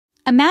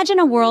Imagine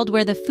a world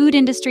where the food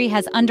industry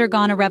has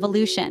undergone a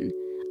revolution.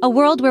 A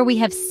world where we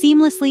have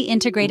seamlessly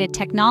integrated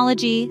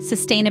technology,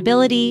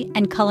 sustainability,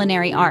 and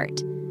culinary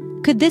art.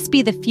 Could this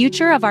be the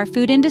future of our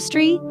food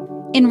industry?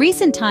 In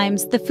recent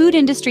times, the food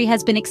industry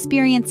has been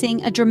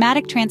experiencing a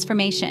dramatic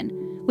transformation,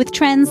 with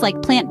trends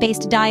like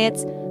plant-based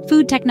diets,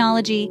 food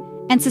technology,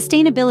 and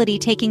sustainability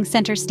taking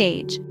center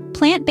stage.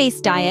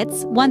 Plant-based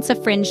diets, once a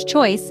fringe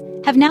choice,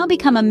 have now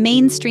become a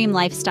mainstream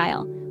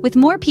lifestyle, with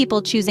more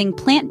people choosing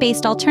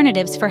plant-based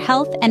alternatives for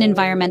health and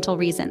environmental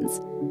reasons.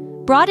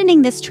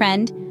 Broadening this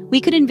trend, we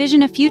could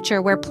envision a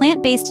future where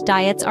plant-based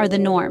diets are the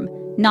norm,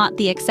 not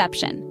the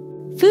exception.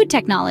 Food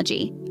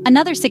technology,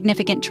 another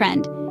significant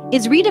trend,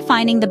 is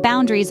redefining the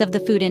boundaries of the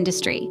food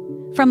industry.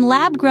 From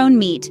lab-grown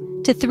meat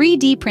to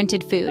 3D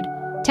printed food,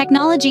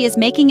 technology is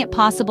making it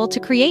possible to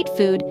create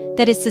food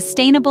that is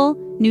sustainable,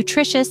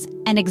 nutritious,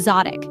 and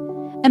exotic.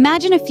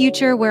 Imagine a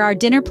future where our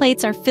dinner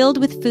plates are filled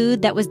with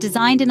food that was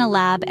designed in a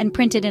lab and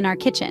printed in our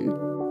kitchen.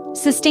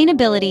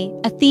 Sustainability,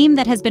 a theme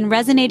that has been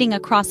resonating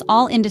across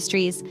all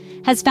industries,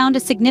 has found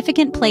a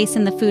significant place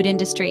in the food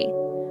industry.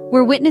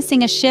 We're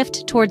witnessing a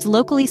shift towards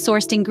locally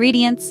sourced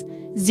ingredients,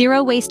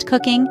 zero-waste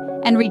cooking,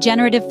 and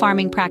regenerative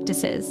farming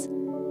practices.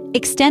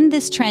 Extend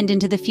this trend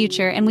into the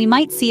future and we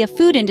might see a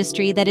food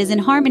industry that is in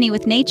harmony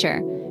with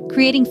nature,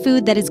 creating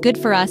food that is good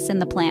for us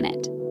and the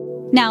planet.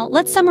 Now,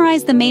 let's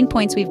summarize the main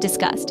points we've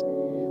discussed.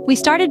 We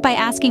started by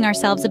asking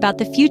ourselves about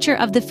the future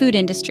of the food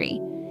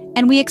industry,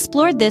 and we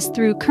explored this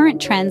through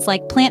current trends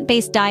like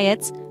plant-based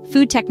diets,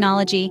 food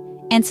technology,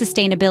 and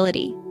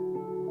sustainability.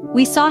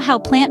 We saw how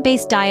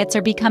plant-based diets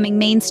are becoming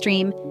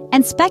mainstream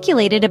and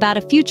speculated about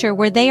a future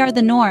where they are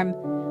the norm.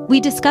 We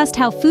discussed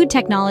how food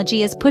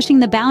technology is pushing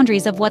the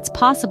boundaries of what's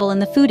possible in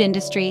the food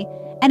industry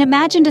and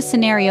imagined a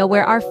scenario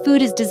where our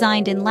food is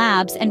designed in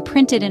labs and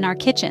printed in our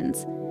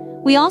kitchens.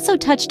 We also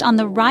touched on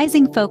the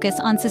rising focus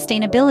on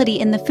sustainability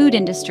in the food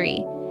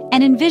industry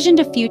and envisioned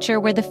a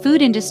future where the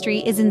food industry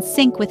is in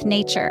sync with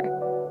nature.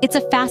 It's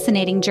a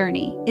fascinating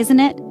journey, isn't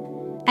it?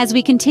 As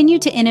we continue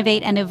to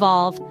innovate and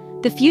evolve,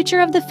 the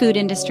future of the food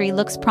industry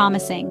looks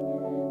promising.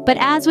 But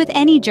as with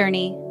any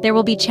journey, there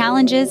will be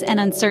challenges and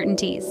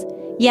uncertainties.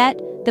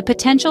 Yet, the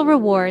potential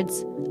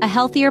rewards, a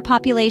healthier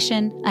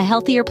population, a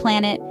healthier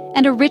planet,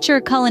 and a richer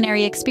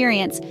culinary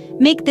experience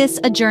make this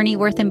a journey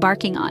worth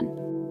embarking on.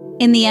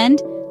 In the end,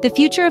 the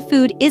future of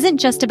food isn't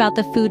just about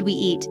the food we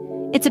eat.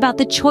 It's about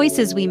the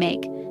choices we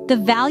make, the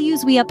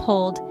values we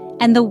uphold,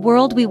 and the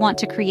world we want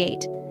to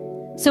create.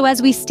 So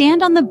as we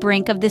stand on the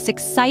brink of this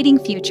exciting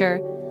future,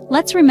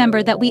 let's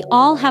remember that we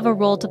all have a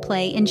role to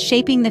play in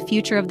shaping the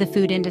future of the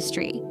food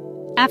industry.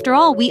 After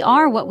all, we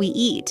are what we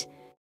eat,